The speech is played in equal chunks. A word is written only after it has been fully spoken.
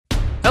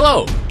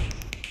Hello.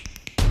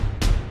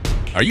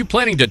 Are you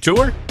planning to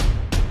tour?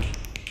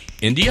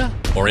 India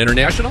or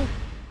international?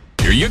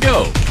 Here you go.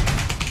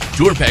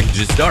 Tour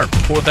packages start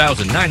from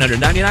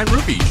 4,999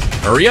 rupees.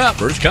 Hurry up,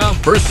 first come,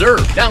 first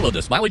serve. Download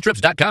the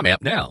smileytrips.com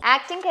app now.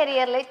 Acting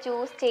career le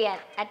choose cheyan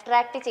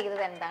attract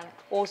cheythathu endanu?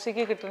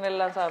 OCക്ക് കിട്ടുന്ന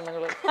എല്ലാ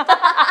സാധനങ്ങളും.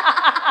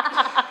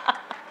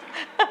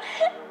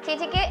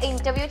 ചേച്ചിക്ക്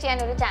interview ചെയ്യാൻ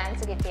ഒരു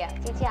chance കിട്ടിയ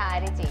ചേച്ചി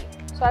ആരെ ചെയ്യും?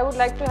 So I would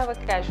like to have a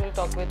casual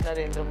talk with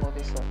Narendra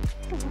Modi sir.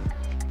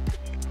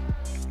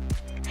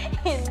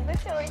 എന്ത്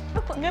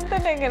ചോദിക്കും? ഇങ്ങനെ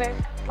തന്നെ എങ്ങനെ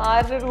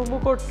ആരുടെ റൂം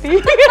കൊട്ടി?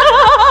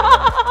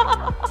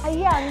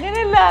 അയ്യ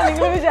അങ്ങനെയല്ല,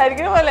 നിങ്ങൾ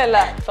വിചാരിക്കുന്ന പോലെയല്ല.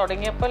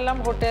 തുടങ്ങിയപ്പോ എല്ലാം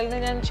ഹോട്ടലിൽ നിന്ന്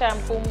ഞാൻ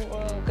ഷാമ്പൂവും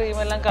ക്രീം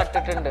എല്ലാം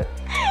കട്ടിട്ടുണ്ട്.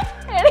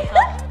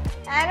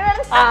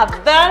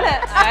 അതാണ്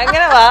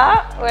അങ്ങനെ വാ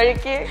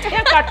വഴിക്ക്.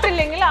 ഞാൻ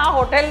കട്ടില്ലെങ്കിൽ ആ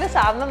ഹോട്ടലിന്റെ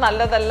സാധനം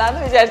നല്ലതല്ല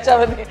എന്ന് വിചാരിച്ചാ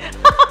മതി.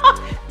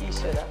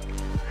 ഈശ്വര.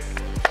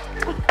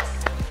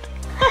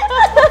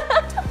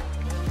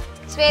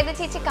 ശ്വേത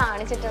ചേച്ചി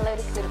കാണിച്ചിട്ടുള്ള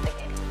ഒരു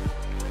കുരുത്തക്കേട്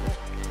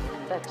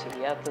എന്താ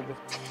ചെയ്യാത്തത്?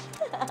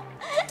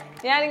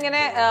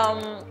 ഞാനിങ്ങനെ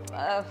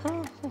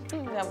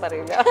ഞാൻ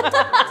പറയില്ല.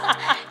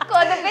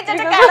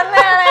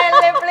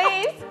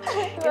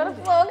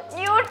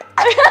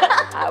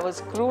 I was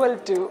cruel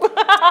too.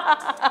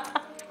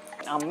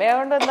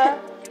 അമ്മയായോണ്ട് എന്താ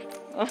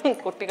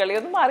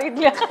കുട്ടികളിയൊന്നും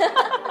മാറിയിട്ടില്ല.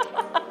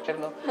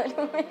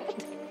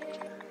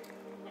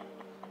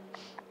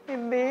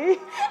 എന്തേ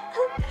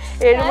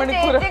 7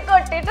 മണിക്കൂർ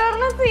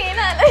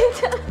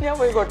ഞാൻ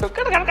പോയി കൊട്ടു.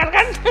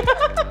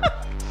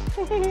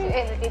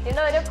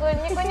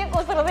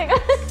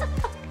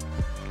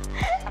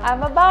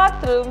 I'm a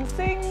bathroom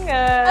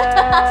singer.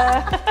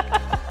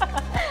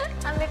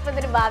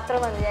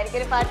 Bathroom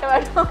ഒരു പാട്ട്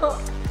പാടുമോ?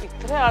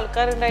 ഇത്ര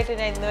ആൾക്കാരുണ്ടായിട്ട്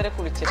ഞാൻ ഇന്നുവരെ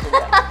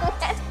കുളിച്ചിട്ടില്ല.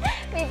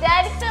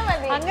 വിചാരിച്ചാ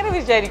മതി. അങ്ങനെ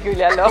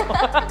വിചാരിക്കൂലോ.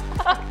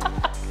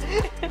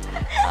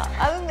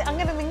 അത്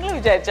അങ്ങനെ നിങ്ങൾ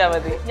വിചാരിച്ചാ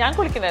മതി. ഞാൻ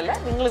കുളിക്കണല്ല,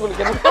 നിങ്ങൾ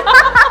കുളിക്കണം.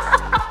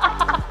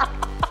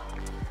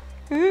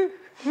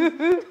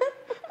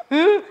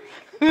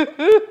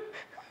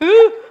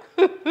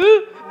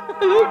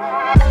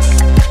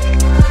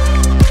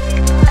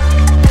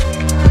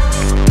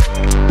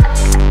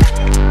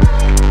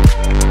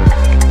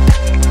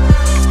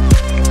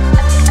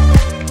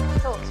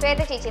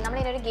 ചേച്ചി നമ്മൾ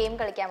ഇനി ഒരു ഗെയിം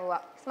കളിക്കാൻ പോവാ.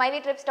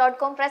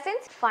 smileytrips.com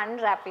presents fun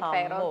rapid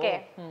fire. Okay,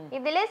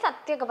 ഇതില്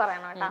സത്യമൊക്കെ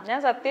പറയണം കേട്ടോ. ഞാൻ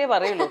സത്യമേ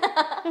പറയുള്ളൂ.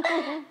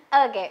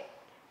 ഓക്കെ,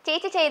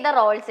 ചേച്ചി ചെയ്ത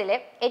റോൾസില്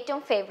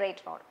ഏറ്റവും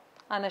ഫേവറേറ്റ് റോൾ?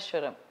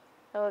 അനശ്വരം.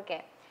 ഓക്കെ,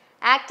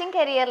 ആക്ടിംഗ്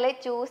കരിയറിൽ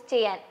ചൂസ്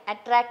ചെയ്യാൻ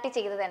അട്രാക്ട്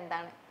ചെയ്തത്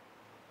എന്താണ്?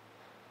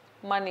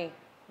 മണി,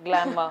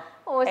 glamour,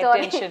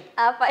 attention.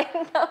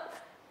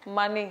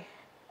 Money,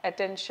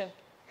 attention,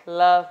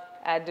 love,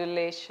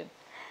 adulation.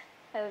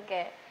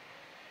 Okay,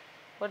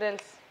 what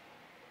else?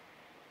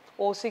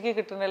 OCക്ക്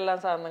കിട്ടുന്ന എല്ലാ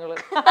സാധനങ്ങളും.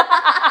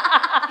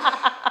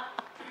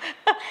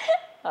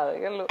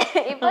 അതേയുള്ളൂ.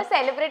 ഇപ്പൊ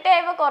സെലിബ്രിറ്റി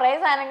ആയപ്പോ കൊറേ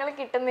സാധനങ്ങൾ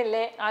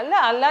കിട്ടുന്നില്ലേ? അല്ല,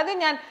 അല്ലാതെ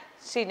ഞാൻ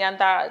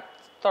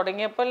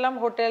തുടങ്ങിയപ്പോ എല്ലാം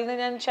ഹോട്ടലിൽ നിന്ന്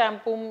ഞാൻ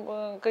ഷാമ്പൂവും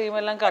ക്രീം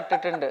എല്ലാം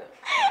കട്ടിട്ടുണ്ട്.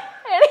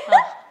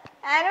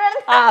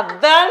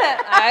 അതാണ്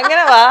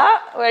അങ്ങനെ വാ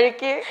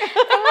വഴിക്ക്.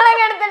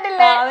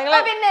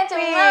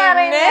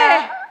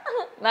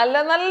 നല്ല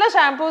നല്ല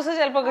ഷാമ്പൂസ്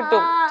ചിലപ്പോ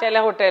കിട്ടും ചില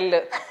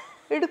ഹോട്ടലില്.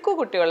 എടുക്കൂ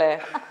കുട്ടികളെ,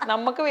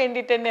 നമുക്ക്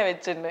വേണ്ടിട്ട് തന്നെ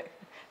വെച്ചിട്ടുണ്ട്.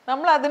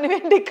 നമ്മൾ അതിനു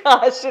വേണ്ടി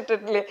കാശ്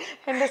ഇട്ടിട്ടില്ലേ?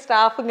 എന്റെ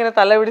സ്റ്റാഫ് ഇങ്ങനെ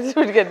തല പിടിച്ച്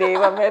പിടിക്കുക.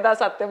 ദൈവമേ, ഏതാ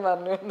സത്യം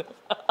പറഞ്ഞു.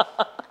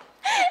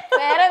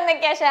 വേറെ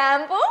എന്തൊക്കെയാ?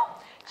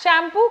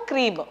 Shampoo,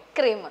 cream,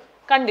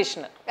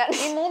 conditioner.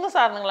 ഈ 3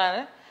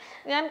 സാധനങ്ങളാണ്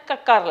ഞാൻ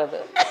കക്കാറുള്ളത്.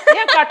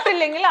 ഞാൻ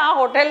കട്ടില്ലെങ്കിൽ ആ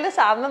ഹോട്ടലിന്റെ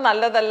സാധനം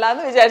നല്ലതല്ല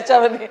എന്ന് വിചാരിച്ചാ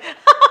മതി.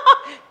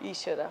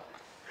 ഈശ്വര.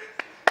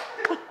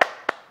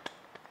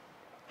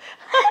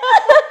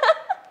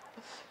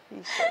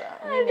 ഈശ്വര,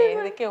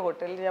 ഏതൊക്കെ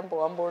ഹോട്ടലിൽ ഞാൻ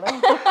പോവാൻ പോണ.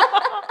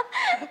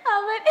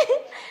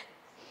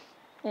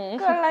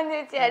 കൊള്ളാൻ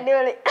ചേച്ചി,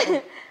 അടിപൊളി.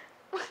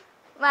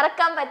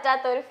 മറക്കാൻ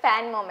പറ്റാത്ത ഒരു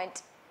ഫാൻ മൊമെന്റ്?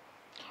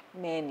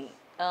 മേനി,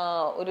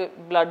 ഒരു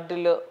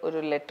ബ്ലഡില് ഒരു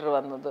ലെറ്റർ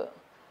വന്നത്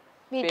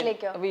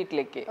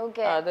വീട്ടിലേക്ക്.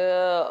 അത്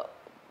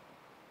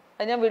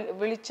ഞാൻ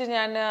വിളിച്ച്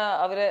ഞാൻ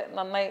അവരെ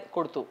നന്നായി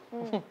കൊടുത്തു.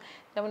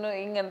 ഞാൻ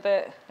ഇങ്ങനത്തെ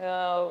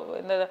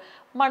എന്താ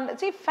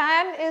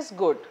fan is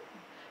good.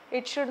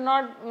 It should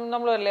not,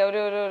 നമ്മളല്ലേ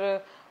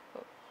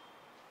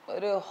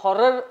ഒരു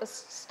ഹൊറർ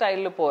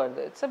സ്റ്റൈലിൽ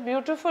പോകരുത്. It's A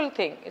beautiful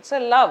thing. It's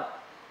A love.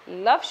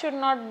 Love should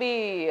not be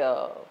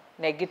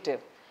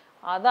negative.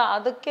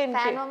 അതൊക്കെ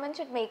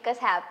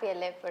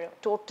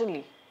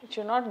totally it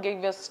should not give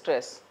you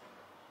stress.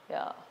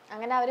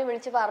 അങ്ങനെ അവരെ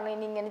വിളിച്ച് പറഞ്ഞു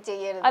ഇനി ഇങ്ങനെ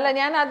ചെയ്യരുത്. അല്ല,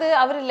 ഞാൻ അത്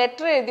അവർ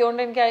ലെറ്റർ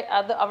എഴുതിയോണ്ട് എനിക്ക്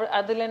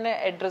അതിൽ തന്നെ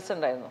അഡ്രസ്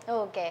ഉണ്ടായിരുന്നു.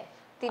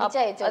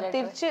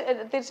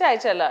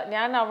 തിരിച്ചയച്ചല്ല,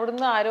 ഞാൻ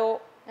അവിടുന്ന് ആരോ,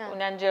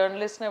 ഞാൻ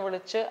ജേർണലിസ്റ്റിനെ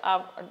വിളിച്ച് ആ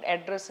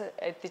അഡ്രസ്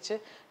എത്തിച്ച്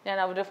ഞാൻ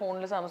അവരുടെ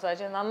ഫോണിൽ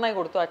സംസാരിച്ച് നന്നായി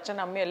കൊടുത്തു. അച്ഛൻ,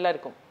 അമ്മ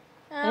എല്ലാവർക്കും.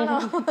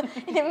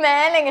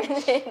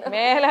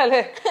 മേലെ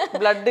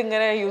ബ്ലഡ്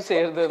ഇങ്ങനെ യൂസ്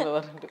ചെയ്യരുത് എന്ന്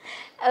പറഞ്ഞിട്ട്.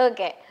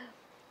 ഓക്കെ,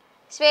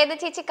 ശ്വേത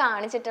ചേച്ചി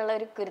കാണിച്ചിട്ടുള്ള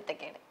ഒരു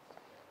കുരുത്തക്കേട്?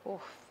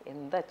 ഓഹ്,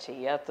 എന്താ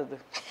ചെയ്യാത്തത്?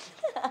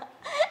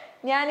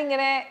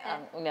 ഞാനിങ്ങനെ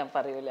ഞാൻ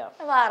പറയൂല.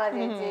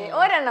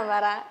 ഒരെണ്ണം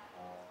പറ.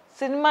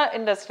 സിനിമ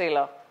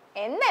ഇൻഡസ്ട്രിയിലോ?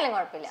 എന്തായാലും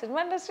കുഴപ്പമില്ല. സിനിമ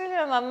ഇൻഡസ്ട്രിയിൽ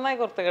ഞാൻ നന്നായി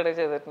കുർത്തക്കേട്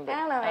ചെയ്തിട്ടുണ്ട്.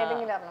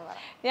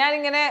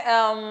 ഞാനിങ്ങനെ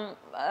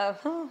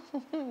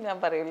ഞാൻ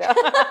പറയില്ല.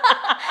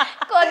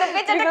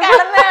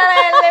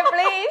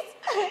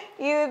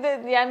 ഇത്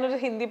ഞാനൊരു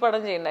ഹിന്ദി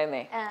പടം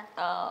ചെയ്യണ്ടായിരുന്നേ,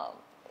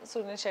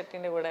 സുനിൽ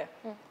ഷെട്ടിന്റെ കൂടെ,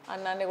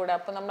 അണ്ണാന്റെ കൂടെ.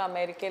 അപ്പൊ നമ്മൾ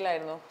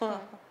അമേരിക്കയിലായിരുന്നു.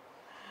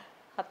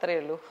 അത്രേ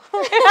ഉള്ളൂ,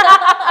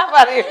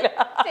 പറയില്ല.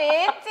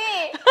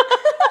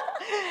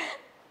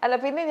 അല്ല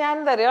പിന്നെ ഞാൻ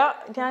എന്താ പറയാ,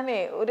 ഞാനേ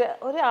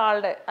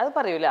ഒരാളുടെ അത്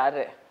പറയൂല,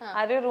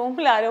 ആരോ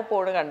റൂമിൽ ആരോ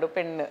പോണ് കണ്ടു,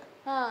 പെണ്ണ്.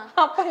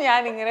 അപ്പൊ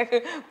ഞാനിങ്ങനെ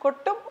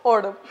കൊട്ടും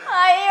ഓടും,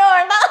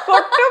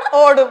 കൊട്ടും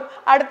ഓടും.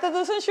 അടുത്ത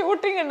ദിവസം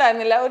ഷൂട്ടിംഗ്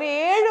ഉണ്ടായിരുന്നില്ല. ഒരു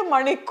 7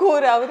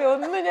 മണിക്കൂർ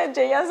അവരൊന്നും ഞാൻ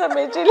ചെയ്യാൻ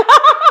സമ്മതിച്ചില്ല.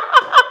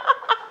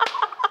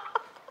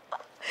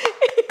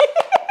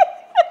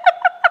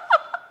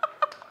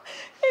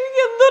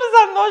 എനിക്ക് എന്തൊരു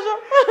സന്തോഷം.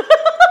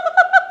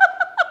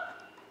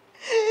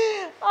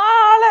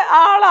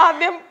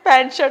 ആദ്യം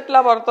പാന്റ് ഷർട്ടിലാ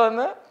പുറത്ത്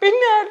വന്ന്,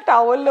 പിന്നെ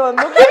ടവലിൽ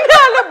വന്നു,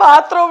 പിന്നെ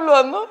ബാത്റൂമിൽ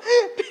വന്നു,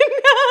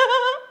 പിന്നെ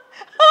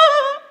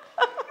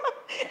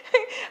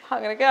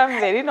അങ്ങനെയൊക്കെ. I am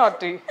very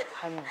naughty,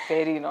 I am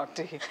very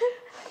naughty.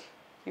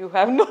 You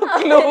have no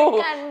clue.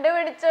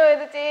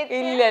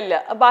 ഇല്ല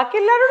ബാക്കി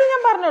എല്ലാവരോടും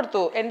ഞാൻ പറഞ്ഞു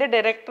കൊടുത്തു. എന്റെ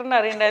ഡയറക്ടറിനെ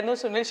അറിയണ്ടായിരുന്നു,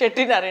 സുനിൽ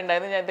ഷെട്ടിനെ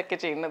അറിയണ്ടായിരുന്നു ഞാൻ ഇതൊക്കെ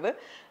ചെയ്യുന്നത്.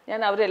 ഞാൻ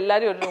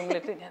അവരെല്ലാരും ഒരു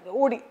റൂമിലെത്തി ഞാൻ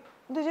ഓടി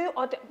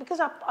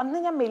ബിക്കോസ് അന്ന്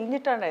ഞാൻ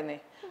മെലിഞ്ഞിട്ടുണ്ടായിരുന്നേ.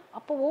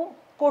 അപ്പൊ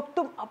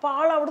കൊട്ടും. അപ്പൊ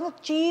അവിടുന്ന്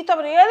ചീത്ത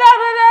വരും,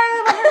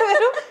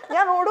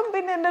 ഞാൻ ഓടും,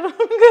 പിന്നെ എന്റെ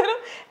റൂമിൽ കയറും.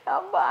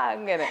 അപ്പൊ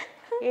അങ്ങനെ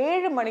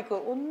 7 മണിക്കൂർ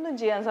ഒന്നും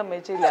ചെയ്യാൻ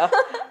സമ്മതിച്ചില്ല.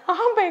 ആ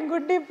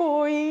പെൺകുട്ടി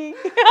പോയി.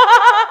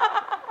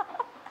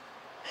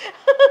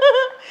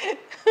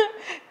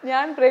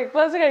 ഞാൻ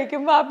ബ്രേക്ക്ഫാസ്റ്റ്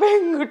കഴിക്കുമ്പോ ആ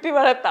പെൺകുട്ടി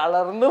വളരെ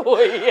തളർന്നു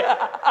പോയി.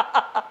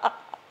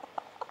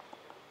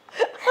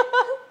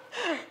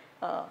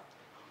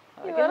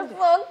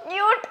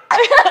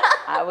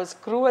 I was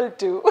cruel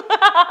too.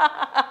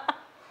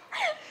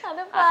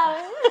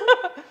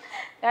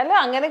 അല്ല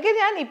അങ്ങനെയൊക്കെ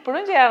ഞാൻ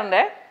ഇപ്പോഴും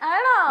ചെയ്യാറുണ്ടേ.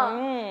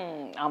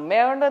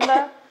 അമ്മയായോണ്ട് എന്താ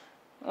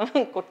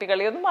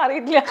കുട്ടികളിയൊന്നും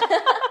മാറിയിട്ടില്ല.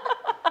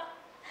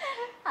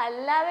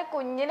 അല്ലാതെ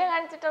കുഞ്ഞിനെ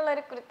കാണിച്ചിട്ടുള്ള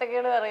ഒരു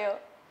കുരുത്തക്കേട് പറയോ?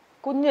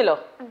 കുഞ്ഞിലോ?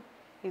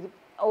 ഇത്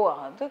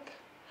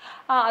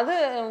അത്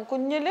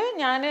കുഞ്ഞില്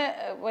ഞാന്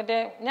മറ്റേ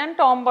ഞാൻ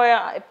ടോംബോയ,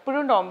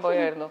 എപ്പോഴും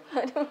ടോംബോയായിരുന്നു.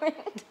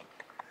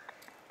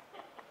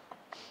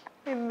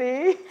 എന്തേ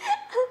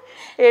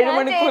 7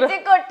 മണിക്കൂർ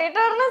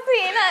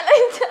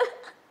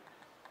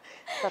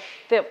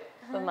സത്യം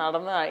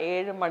നടന്ന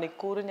 7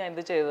 മണിക്കൂർ ഞാൻ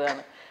ഇത്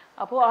ചെയ്തതാണ്.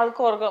 അപ്പോൾ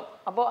ആൾക്ക് ഉറക്കം,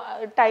 അപ്പോൾ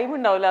ടൈം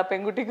ഉണ്ടാവില്ല ആ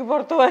പെൺകുട്ടിക്ക്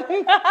പുറത്തു പോകാൻ.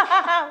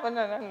 അപ്പൊ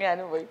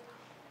ഞാനും പോയി.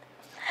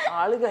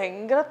 ആള്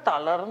ഭയങ്കര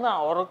തളർന്ന,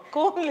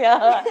 ഉറക്കമില്ല.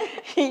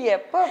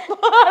 എപ്പോ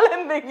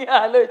ആളെന്തെങ്കിലും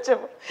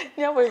ആലോചിച്ചപ്പോ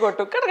ഞാൻ പോയി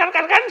കൊട്ടു.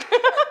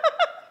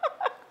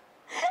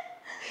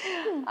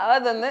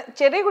 അതൊന്ന്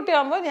ചെറിയ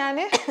കുട്ടിയാകുമ്പോ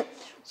ഞാന്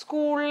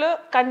സ്കൂളില്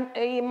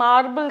ഈ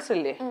മാർബിൾസ്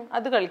ഇല്ലേ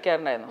അത്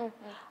കളിക്കാറുണ്ടായിരുന്നു.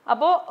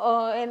 അപ്പോ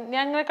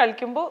ഞാൻ ഇങ്ങനെ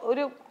കളിക്കുമ്പോ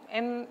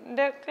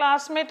എൻ്റെ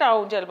ക്ലാസ്മേറ്റ്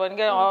ആവും ചിലപ്പോൾ,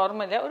 എനിക്ക്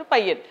ഓർമ്മയില്ല, ഒരു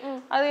പയ്യൻ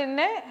അത്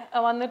എന്നെ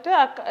വന്നിട്ട്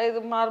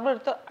മാർബിൾ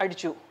എടുത്ത്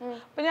അടിച്ചു.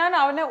 അപ്പൊ ഞാൻ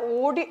അവനെ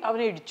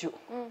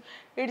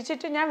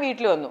ഇടിച്ചിട്ട് ഞാൻ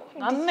വീട്ടിൽ വന്നു.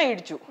 നന്നായി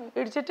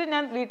ഇടിച്ചിട്ട്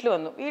ഞാൻ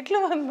വീട്ടിൽ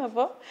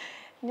വന്നപ്പോ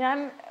ഞാൻ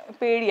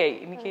പേടിയായി.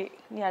 എനിക്ക്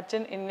ഇനി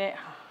അച്ഛൻ എന്നെ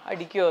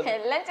അടിക്കുമോ.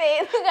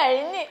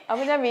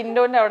 അപ്പൊ ഞാൻ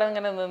വിൻഡോന്റെ അവിടെ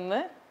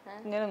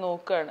ഇങ്ങനെ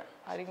നോക്കുകയാണ്,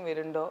 ആരെങ്കിലും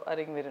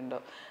വരുന്നുണ്ടോ.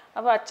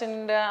 അപ്പൊ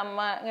അച്ഛൻ്റെ അമ്മ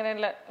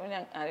ഇങ്ങനെയുള്ള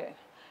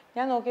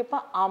ഞാൻ നോക്കിയപ്പോ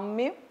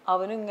അമ്മയും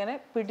അവനും ഇങ്ങനെ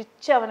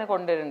പിടിച്ച് അവനെ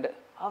കൊണ്ടുവരുന്നുണ്ട്.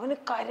 അവന്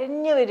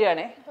കരഞ്ഞു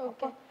വരികയാണേ.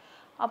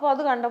 അപ്പൊ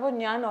അത് കണ്ടപ്പോ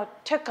ഞാൻ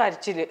ഒറ്റ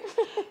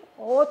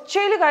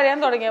ഒച്ചയില് കരയാൻ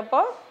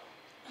തുടങ്ങിയപ്പോ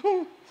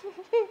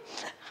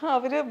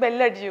അവര്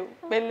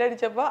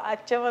ബെല്ലടിച്ചപ്പോ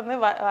അച്ഛൻ വന്ന്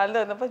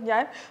വന്നപ്പോ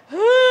ഞാൻ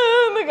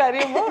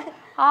കരയുമ്പോ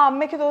ആ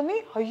അമ്മയ്ക്ക് തോന്നി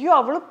അയ്യോ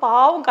അവള്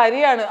പാവം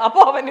കരയാണ്. അപ്പൊ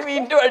അവന്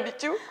വീണ്ടും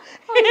അടിച്ചു.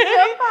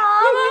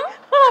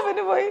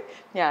 അവന് പോയി.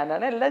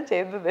 ഞാനാണ് എല്ലാം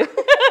ചെയ്തത്.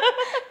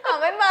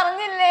 അവൻ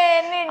പറഞ്ഞില്ലേ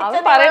അവൻ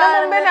പറയണ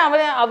മുമ്പേ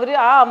അവര്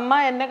ആ അമ്മ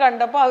എന്നെ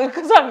കണ്ടപ്പോ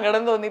അവർക്ക്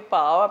സങ്കടം തോന്നി.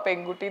 പാവ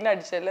പെൺകുട്ടീനെ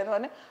അടിച്ചല്ലേ എന്ന്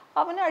പറഞ്ഞ്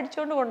അവനെ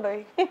അടിച്ചോണ്ട്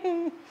കൊണ്ടുപോയി.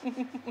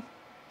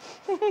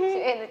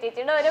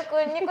 ചേച്ചിയുടെ ഓരോ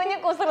കുഞ്ഞു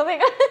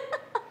കുസൃതികൾ.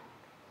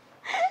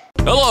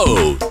 Hello!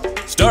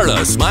 Start a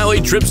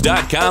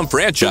SmileyTrips.com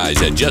franchise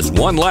at just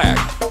 $1 lakh.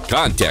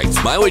 Contact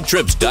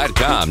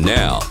SmileyTrips.com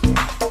now.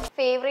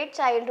 Favorite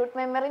childhood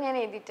memory ഞാൻ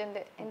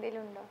എഴുതിയിട്ടുണ്ട്.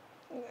 എന്തെങ്കിലും ഉണ്ടോ?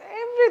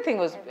 Everything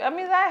was, I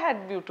mean, I had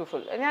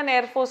beautiful. ഞാൻ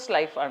Air Force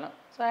life ആണ്.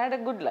 So I had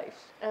a good life.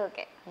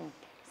 Okay.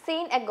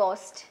 Seen a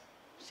ghost.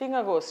 Seeing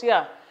a ghost,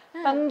 yeah.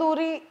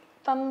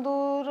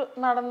 Tandoor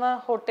നടന്ന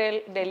hotel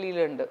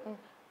ഡൽഹിയിലുണ്ട്.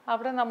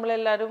 അവിടെ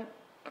നമ്മളെല്ലാവരും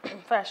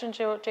fashion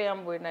show ചെയ്യാൻ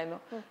പോയിട്ടുണ്ടായിരുന്നു.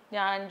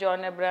 ഞാൻ, ജോൺ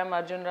എബ്രഹാം,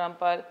 അർജുൻ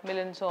രാംപാൽ,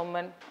 മിലൻ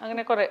സോമൻ,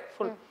 അങ്ങനെ കുറെ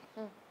ഫുൾ,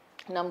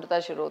 നമ്രത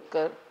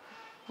ശിരോദ്കർ,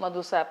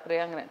 മധു സാപ്രെ,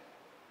 അങ്ങനെ.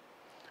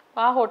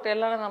 അപ്പോൾ ആ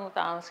ഹോട്ടലിലാണ് നമ്മൾ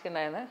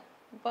താമസിക്കുന്നുണ്ടായിരുന്നത്.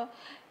 അപ്പോൾ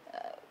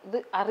ഇത്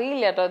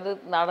അറിയില്ല കേട്ടോ ഇത്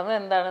നടന്നത്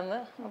എന്താണെന്ന്.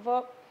 അപ്പോൾ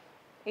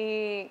ഈ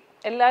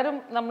എല്ലാവരും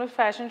നമ്മൾ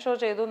ഫാഷൻ ഷോ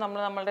ചെയ്തു.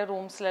 നമ്മളുടെ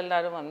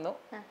റൂംസിലെല്ലാവരും വന്നു.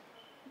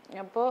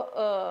 അപ്പോൾ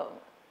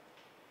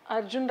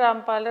അർജുൻ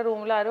രാംപാലിൻ്റെ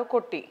റൂമിൽ ആരോ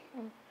കൊട്ടി,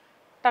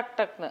 ടക്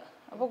ടക്ന്ന്.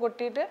 അപ്പോൾ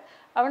കൊട്ടിയിട്ട്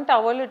അവൻ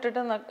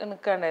ടവലിട്ടിട്ട്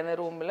നിൽക്കണ്ടായിരുന്നു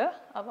റൂമിൽ.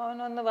 അപ്പോൾ അവൻ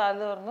വന്ന്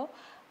വാതിൽ തുറന്നു.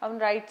 അവൻ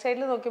റൈറ്റ്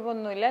സൈഡിൽ നോക്കിയപ്പോൾ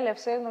ഒന്നുമില്ല,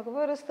 ലെഫ്റ്റ് സൈഡിൽ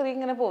നോക്കിയപ്പോൾ ഒരു സ്ത്രീ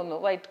ഇങ്ങനെ പോകുന്നു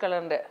വൈറ്റ്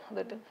കളറിൻ്റെ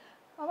അതിട്ട്.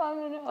 അപ്പോൾ അവൻ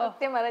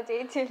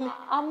ചേച്ചി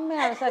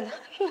അമ്മയാണ്.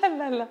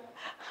 അല്ലല്ല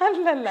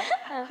അല്ലല്ല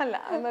അല്ല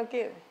അത്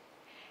നോക്കി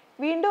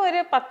വീണ്ടും ഒരു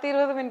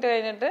 10-20 മിനിറ്റ്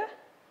കഴിഞ്ഞിട്ട്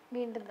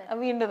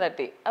വീണ്ടും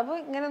തട്ടി. അപ്പോൾ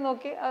ഇങ്ങനെ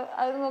നോക്കി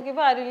അത്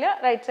നോക്കിയപ്പോൾ ആരുമില്ല.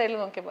 റൈറ്റ് സൈഡിൽ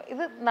നോക്കിയപ്പോൾ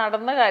ഇത്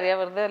നടന്ന കാര്യമാണ്,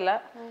 വെറുതെ അല്ല.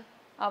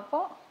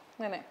 അപ്പോൾ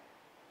ഇങ്ങനെ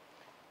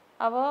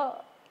അപ്പോൾ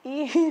ഈ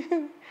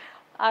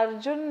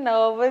അർജുൻ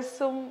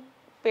നെർവസും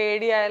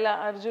പേടിയായാല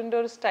അർജുൻ്റെ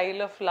ഒരു സ്റ്റൈൽ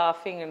ഓഫ്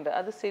ലാഫിങ് ഉണ്ട്.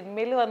 അത്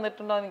സിനിമയിൽ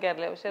വന്നിട്ടുണ്ടോ എന്ന്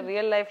എനിക്കറിയില്ല, പക്ഷെ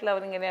റിയൽ ലൈഫിൽ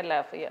അവൻ ഇങ്ങനെയാണ്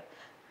ലാഫ് ചെയ്യുക.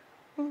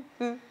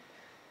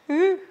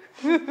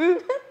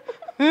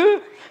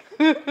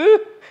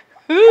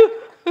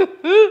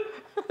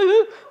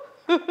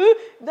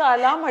 ഇത്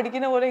അലാം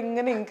അടിക്കുന്ന പോലെ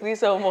ഇങ്ങനെ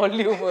ഇൻക്രീസ് ആവും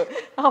വോള്യൂം.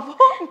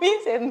 അപ്പൊ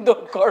മീൻസ് എന്തോ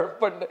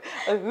കുഴപ്പമുണ്ട്.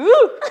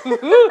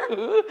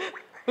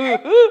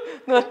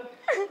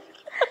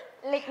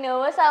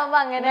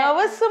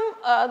 നെർവസും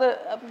അത്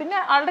പിന്നെ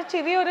ആളുടെ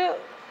ചിരി ഒരു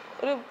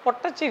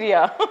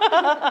പൊട്ടച്ചിരിയാ.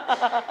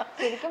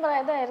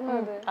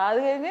 അത്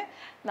കഴിഞ്ഞ്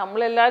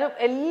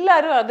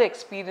എല്ലാരും അത്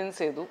എക്സ്പീരിയൻസ്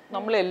ചെയ്തു.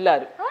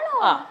 നമ്മളെല്ലാരും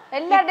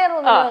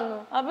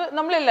അപ്പൊ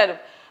നമ്മളെല്ലാരും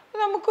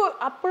നമുക്ക്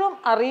അപ്പോഴും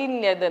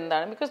അറിയില്ല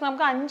ഇതെന്താണ്. ബിക്കോസ്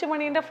നമുക്ക് 5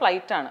 മണീൻ്റെ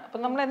ഫ്ലൈറ്റ് ആണ്. അപ്പം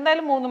നമ്മൾ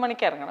എന്തായാലും 3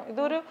 മണിക്ക് ഇറങ്ങണം.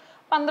 ഇതൊരു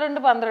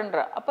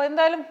 12-12:30. അപ്പോൾ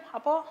എന്തായാലും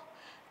അപ്പോൾ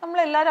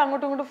നമ്മളെല്ലാവരും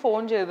അങ്ങോട്ടും ഇങ്ങോട്ടും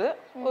ഫോൺ ചെയ്ത്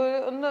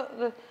ഒന്ന്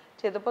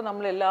ചെയ്തപ്പോൾ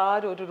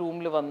നമ്മളെല്ലാവരും ഒരു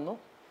റൂമിൽ വന്നു.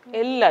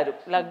 എല്ലാവരും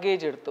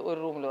ലഗേജ് എടുത്ത് ഒരു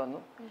റൂമിൽ വന്നു.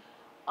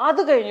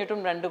 അത് കഴിഞ്ഞിട്ടും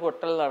 2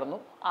 കൊട്ടൽ നടന്നു.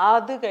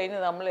 അത് കഴിഞ്ഞ്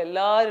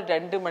നമ്മളെല്ലാവരും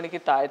 2 മണിക്ക്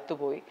താഴ്ത്തു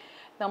പോയി.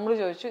 നമ്മൾ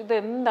ചോദിച്ചു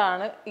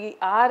ഇതെന്താണ്,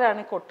 ആരാണ്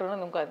ഈ കൊട്ടണെന്ന്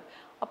നമുക്ക്.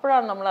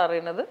 അപ്പോഴാണ് നമ്മൾ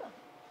അറിയുന്നത്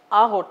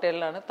ആ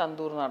ഹോട്ടലിലാണ്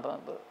തന്തൂർ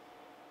നടന്നത്,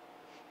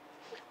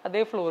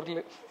 അതേ ഫ്ലോറിൽ.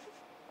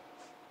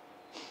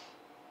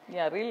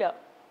 ഞാൻ അറിയില്ല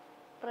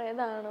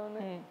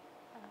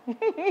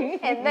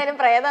എന്തായാലും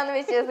പ്രേതാന്ന്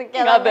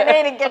വിശ്വസിക്കാം.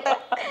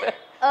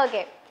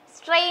 Okay,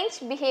 strange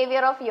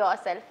behaviour of your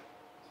self.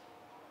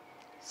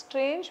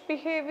 Strange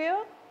behavior?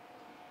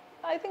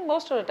 I think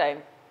most of the time.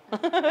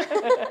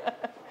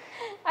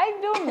 I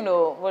don't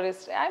know what is.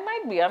 I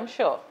might be, I'm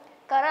sure.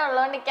 കുറെ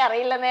ഉള്ളതുകൊണ്ട് എനിക്ക്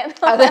അറിയില്ലെന്നേ.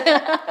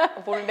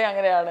 ഫുൾ ഡേ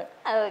അങ്ങനെയാണ്.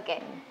 ഓക്കെ,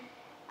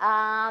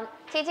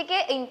 ചേച്ചിക്ക്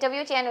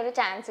ഇന്റർവ്യൂ ചെയ്യാൻ ഒരു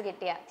ചാൻസ്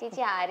കിട്ടിയ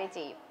ചേച്ചി ആരെ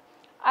ചെയ്യും?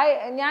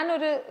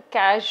 ഞാനൊരു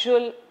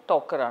കാഷ്വൽ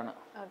ടോക്കറാണ്.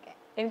 ഓക്കെ,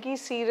 എനിക്ക് ഈ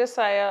സീരിയസ്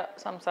ആയ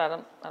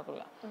സംസാരം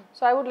നടക്കില്ല.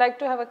 So I would like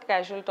to have A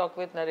casual talk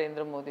with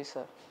Narendra Modi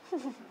sir.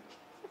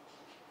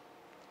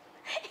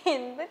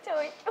 എന്ത്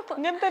ചോദിക്കും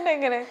ഇങ്ങനെ തന്നെ.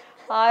 എങ്ങനെ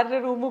ആരുടെ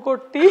റൂം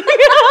കൊട്ടി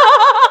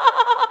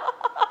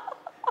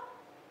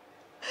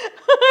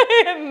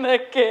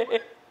എന്നൊക്കെ.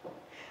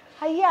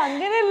 അയ്യ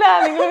അങ്ങനെയല്ല,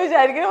 നിങ്ങൾ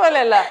വിചാരിക്കുന്ന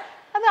പോലെയല്ല.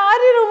 അത്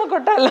ആരുടെ room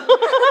കൊട്ടാലോ,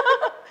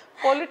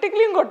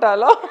 പൊളിറ്റിക്കലിയും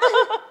കൊട്ടാലോ.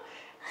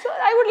 So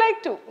I would like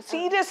to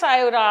serious ആയ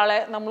ഒരാളെ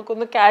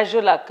നമ്മൾക്കൊന്ന്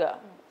കാഷ്വൽ ആക്കുക.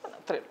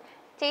 അത്രയും.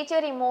 ചേച്ചി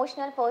ഒരു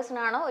ഇമോഷണൽ പേഴ്സൺ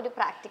ആണോ ഒരു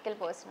പ്രാക്ടിക്കൽ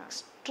പേഴ്സൺ ആണോ?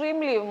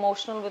 Extremely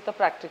emotional with a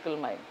practical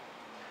mind.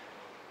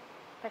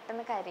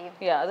 പെട്ടെന്ന് കരയും.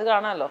 അത്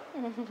കാണാമല്ലോ,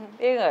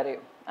 വേഗം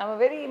കരയും. I M A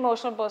very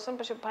emotional person,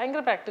 പക്ഷെ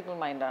ഭയങ്കര practical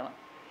മൈൻഡാണ്.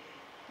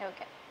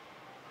 Okay,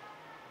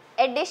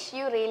 A dish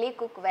you really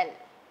cook well.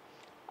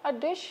 A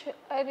dish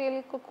I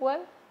really cook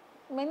well,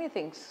 many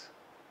things.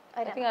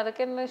 I think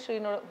അതൊക്കെ തന്നെ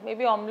ശ്രീനോട്. മേ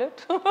ബി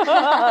ഓംലെറ്റ്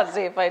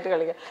സേഫ് ആയിട്ട്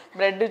കളിക്കുക.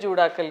 Bread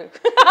ചൂടാക്കല്,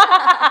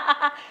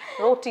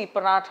 roti,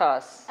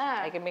 പറാഠാസ്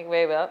I can make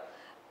very well.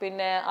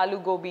 പിന്നെ aloo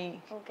gobi.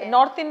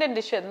 North Indian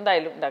dish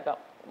എന്തായാലും ഉണ്ടാക്കാം.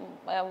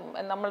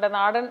 നമ്മളുടെ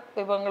നാടൻ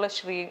വിഭവങ്ങൾ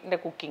ശ്രീന്റെ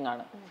കുക്കിംഗ്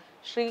ആണ്.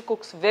 Shri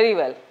cooks very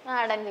well.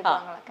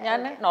 ഞാൻ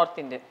north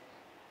Indian.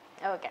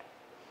 Okay,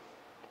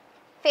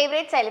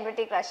 favourite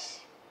celebrity crush?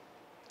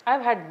 I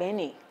have had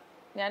many.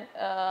 ഞാൻ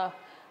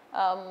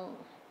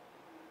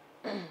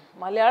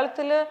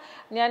മലയാളത്തിൽ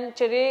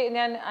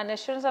ഞാൻ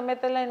അന്വേഷിച്ച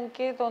സമയത്തെല്ലാം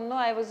എനിക്ക് തോന്നുന്നു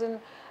I was in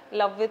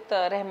love with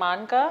Rahman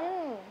ക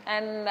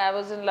and I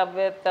was in love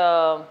with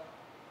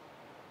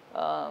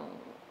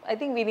I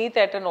think Vineeth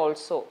ഏട്ടൻ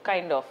ഓൾസോ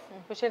കൈൻഡ് ഓഫ്.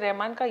 പക്ഷെ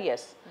റഹ്മാൻ ക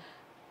യെസ്.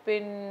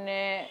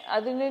 പിന്നെ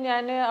അതിന്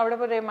ഞാൻ അവിടെ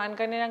പോയി റഹ്മാൻ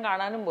ഖാനെ ഞാൻ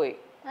കാണാനും പോയി.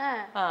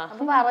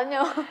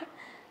 പറഞ്ഞോ?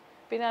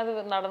 പിന്നെ അത്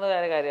നടന്ന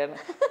വേറെ കാര്യമാണ്.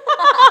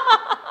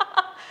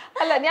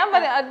 അല്ല ഞാൻ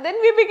then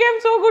we became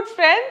so good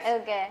friends.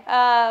 Okay.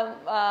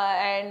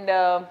 And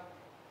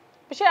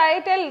പക്ഷെ I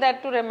tell that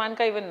to Rahman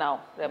ka even now.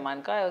 Rahman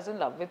ka, I was in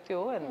love with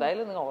you.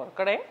 എന്തായാലും നിങ്ങൾ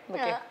ഓർക്കണേ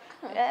എന്നൊക്കെ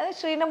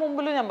ശ്രീന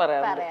മുമ്പിലും ഞാൻ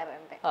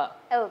പറയാറുണ്ട്.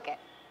 Okay.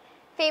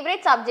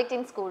 Favorite subject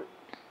in school?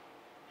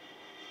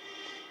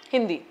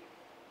 Hindi.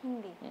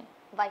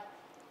 Why?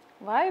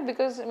 Why?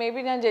 Because maybe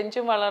ഞാൻ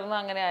ജനിച്ചും വളർന്നു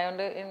അങ്ങനെ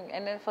ആയതുകൊണ്ട്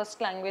എൻ്റെ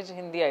ഫസ്റ്റ് ലാംഗ്വേജ്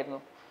ഹിന്ദി ആയിരുന്നു.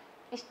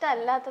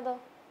 ഇഷ്ടമല്ലാത്തതോ?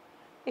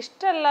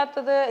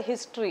 ഇഷ്ടമല്ലാത്തത്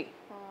ഹിസ്റ്ററി.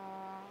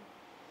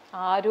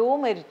 ആരോ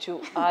മരിച്ചു,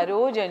 ആരോ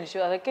ജനിച്ചു,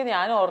 അതൊക്കെ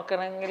ഞാൻ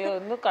ഓർക്കണമെങ്കിൽ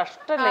ഒന്ന്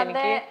കഷ്ടമല്ല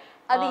എനിക്ക്.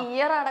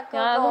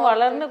 ഞാൻ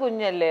വളർന്ന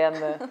കുഞ്ഞല്ലേ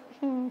അന്ന്.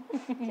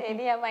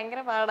 ശരിയാ,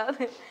 ഭയങ്കര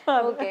പാടാണ്.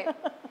 ഓക്കെ,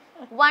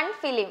 വൺ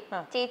ഫിലിം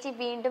ചേച്ചി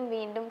വീണ്ടും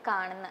വീണ്ടും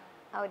കാണുന്ന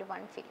ആ ഒരു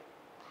one film?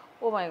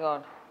 Oh my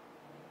God,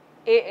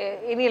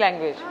 any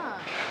language.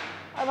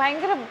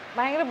 ഭയങ്കര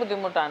ഭയങ്കര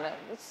ബുദ്ധിമുട്ടാണ്.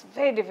 It's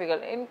very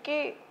difficult. എനിക്ക്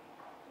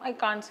I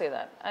can't say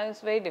that.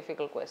 It's a very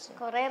difficult question.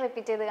 കുറേ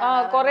റിപ്പീറ്റ് ചെയ്ത്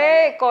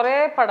കുറേ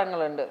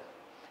പടങ്ങളുണ്ട്.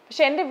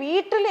 പക്ഷെ എൻ്റെ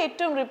വീട്ടിൽ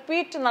ഏറ്റവും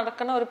റിപ്പീറ്റ്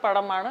നടക്കുന്ന ഒരു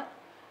പടമാണ്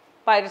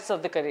പൈററ്റ്സ്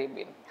ഓഫ് ദി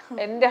കരീബിയൻ.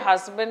 എൻ്റെ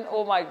husband, oh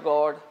my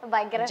God,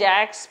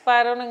 Jack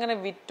സ്പാരോന്ന് ഇങ്ങനെ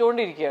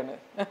വിറ്റോണ്ടിരിക്കുകയാണ്.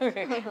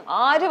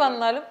 ആര്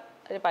വന്നാലും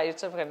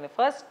പൈററ്റ്സ് ഓഫ് കരീബിയൻ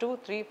ഫസ്റ്റ് 2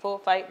 3 4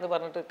 5 എന്ന്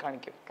പറഞ്ഞിട്ട്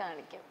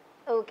കാണിക്കും.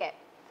 Okay.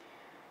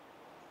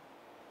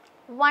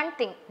 One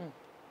thing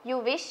you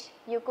wish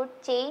you could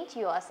change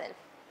your self.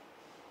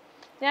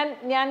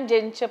 ഞാൻ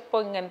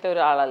ജനിച്ചപ്പോൾ ഇങ്ങനത്തെ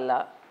ഒരാളല്ല.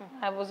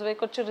 ഐ വാസ് വെരി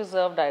കുറച്ച്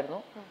റിസർവ്ഡ് ആയിരുന്നു,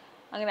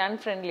 അങ്ങനെ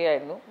അൺഫ്രണ്ട്ലി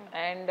ആയിരുന്നു.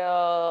 ആൻഡ്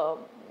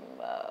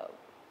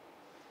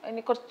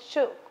എനിക്ക്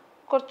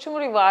കുറച്ചും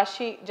കൂടി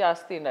വാശി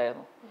ജാസ്തി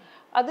ഉണ്ടായിരുന്നു.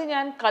 അത്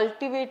ഞാൻ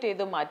കൾട്ടിവേറ്റ്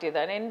ചെയ്ത്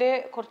മാറ്റിയതാണ്. എൻ്റെ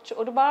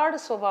ഒരുപാട്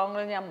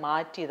സ്വഭാവങ്ങൾ ഞാൻ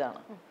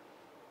മാറ്റിയതാണ്.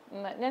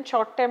 ഞാൻ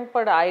ഷോർട്ട്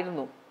ടെമ്പേർഡ്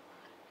ആയിരുന്നു.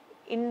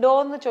 ഉണ്ടോ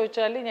എന്ന്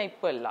ചോദിച്ചാൽ ഞാൻ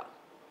ഇപ്പോൾ അല്ല,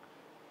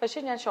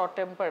 പക്ഷെ ഞാൻ ഷോർട്ട്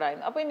ടെമ്പേർഡ്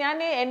ആയിരുന്നു. അപ്പോൾ ഞാൻ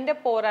എൻ്റെ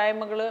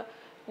പോരായ്മകൾ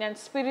ഞാൻ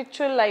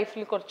സ്പിരിച്വൽ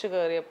ലൈഫിൽ കുറച്ച്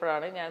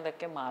കയറിയപ്പോഴാണ് ഞാൻ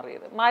ഇതൊക്കെ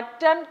മാറിയത്.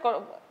 മാറ്റാൻ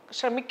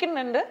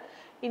ശ്രമിക്കുന്നുണ്ട്,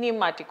 ഇനിയും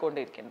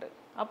മാറ്റിക്കൊണ്ടിരിക്കുന്നുണ്ട്.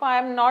 അപ്പോൾ I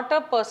am not A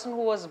person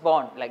who was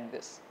born like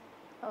this.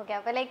 Okay.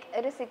 അപ്പോൾ ലൈക്ക്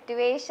ഒരു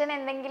സിറ്റുവേഷൻ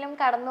എന്തെങ്കിലും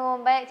കടന്നു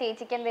പോകുമ്പോൾ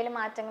ചേച്ചിക്ക് എന്തെങ്കിലും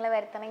മാറ്റങ്ങൾ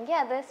വരുത്തണമെങ്കിൽ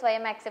അത്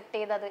സ്വയം അക്സെപ്റ്റ്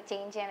ചെയ്ത് അത്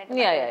ചേഞ്ച് ചെയ്യാനായിട്ട്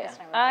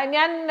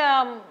ഞാൻ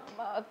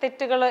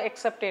തെറ്റുകൾ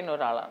അക്സെപ്റ്റ് ചെയ്യുന്ന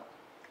ഒരാളാണ്.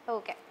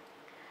 ഓക്കെ.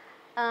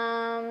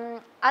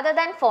 അതർ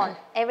ദാൻ ഫോൺ,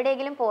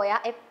 എവിടെയെങ്കിലും പോയാൽ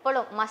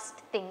എപ്പോഴും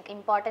മസ്റ്റ് തിങ്ക്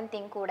ഇമ്പോർട്ടൻറ്റ്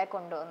തിങ്ക് കൂടെ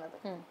കൊണ്ടുപോകുന്നത്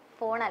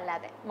ഫോൺ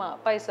അല്ലാതെ?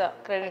 പൈസ,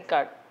 ക്രെഡിറ്റ്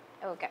കാർഡ്.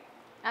 ഓക്കെ.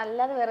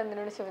 അല്ലാതെ വേറെ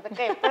എന്തിനോട്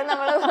ചോദിച്ചതൊക്കെ എപ്പോഴും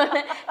നമ്മൾ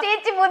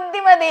ചേച്ചി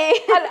ബുദ്ധിമതി.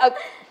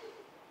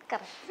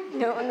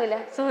 ഒന്നുമില്ല,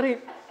 സോറി.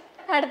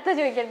 അടുത്ത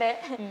ചോദിക്കട്ടെ.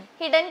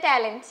 Hidden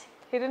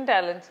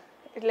talent.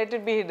 Let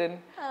it be hidden.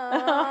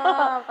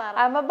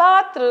 I'm a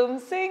bathroom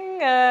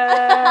singer.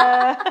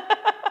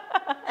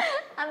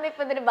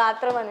 അന്നിപ്പോ ഇതിന്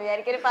ബാത്റൂം എന്ന്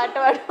വിചാരിക്കും, ഒരു പാട്ട്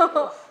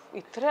പാടുമോ?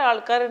 ഇത്ര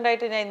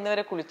ആൾക്കാരുണ്ടായിട്ട് ഞാൻ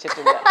ഇന്നുവരെ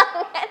കുളിച്ചിട്ടില്ല.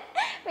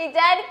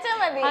 വിചാരിച്ചാ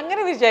മതി.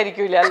 അങ്ങനെ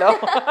വിചാരിക്കൂലല്ലോ.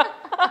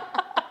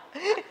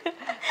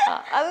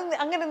 അത്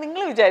അങ്ങനെ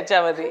നിങ്ങൾ വിചാരിച്ചാ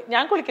മതി.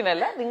 ഞാൻ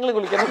കുളിക്കുന്നല്ല, നിങ്ങൾ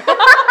കുളിക്കണം.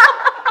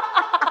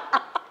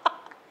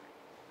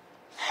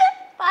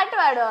 പാട്ട്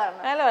പാടുവോ?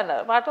 അല്ല വേണ്ട,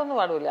 പാട്ടൊന്നും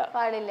പാടൂല.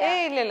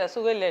 ഇല്ല,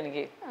 സുഖമില്ല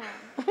എനിക്ക്.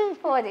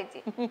 ഓ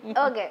ചേച്ചി.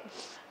 ഓക്കെ.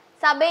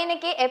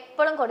 സബൈനക്ക്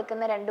എപ്പോഴും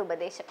കൊടുക്കുന്ന രണ്ട്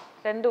ഉപദേശം.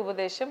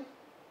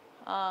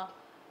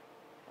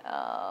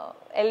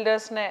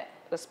 എൽഡേഴ്സിനെ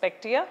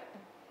റെസ്പെക്ട്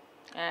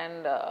ചെയ്യുക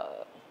ആൻഡ്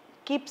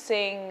കീപ്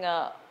സേയിങ്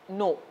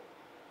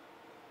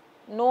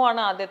നോ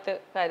ആണ് ആദ്യത്തെ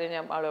കാര്യം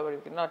ഞാൻ ആളെ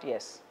പഠിപ്പിക്കും. Not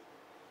yes.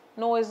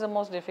 No is the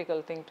most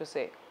difficult thing to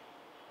say.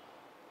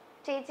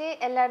 ചേച്ചി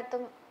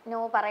എല്ലായിടത്തും നോ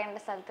പറയേണ്ട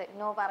സ്ഥലത്ത്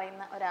നോ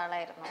പറയുന്ന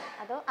ഒരാളായിരുന്നു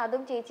അതോ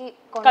അതും ചേച്ചി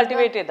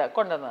കൾട്ടിവേറ്റ് ചെയ്താ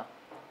കൊണ്ടുവന്ന?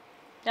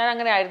 ഞാൻ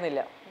അങ്ങനെ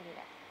ആയിരുന്നില്ല.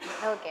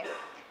 Okay.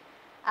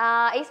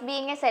 Is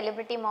being A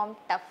celebrity mom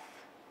tough?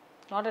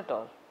 Not at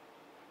all.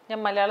 ഞാൻ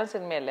മലയാളം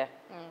സിനിമയല്ലേ,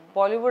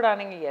 ബോളിവുഡ്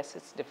ആണെങ്കിൽ യെസ്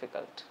ഇറ്റ്സ്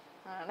ഡിഫിക്കൽട്ട്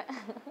ആണ്.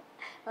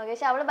 ഓക്കെ.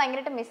 പക്ഷെ അവള്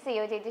ഭയങ്കരമായിട്ട് മിസ്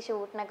ചെയ്യോ ചേച്ചി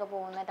ഷൂട്ടിനൊക്കെ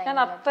പോകുന്ന ടൈം? ഞാൻ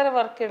അത്ര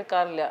വർക്ക്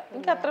എടുക്കാറില്ല,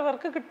 എനിക്ക് അത്ര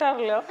വർക്ക്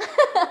കിട്ടാറില്ല.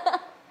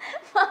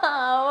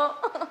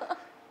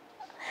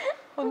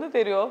 ഒന്ന്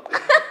തരുമോ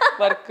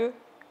വർക്ക്?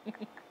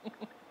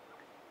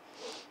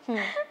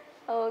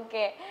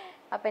 ഓക്കെ.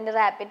 അപ്പൊ എന്റെ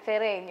റാപ്പിഡ്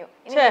ഫെയർ കഴിഞ്ഞു.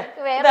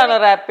 ഇതാണോ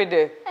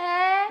റാപ്പിഡ്?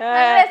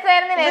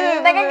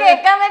 എന്തൊക്കെ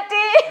കേൾക്കാൻ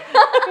പറ്റി?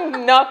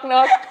 Knock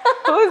knock.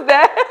 Who's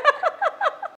there?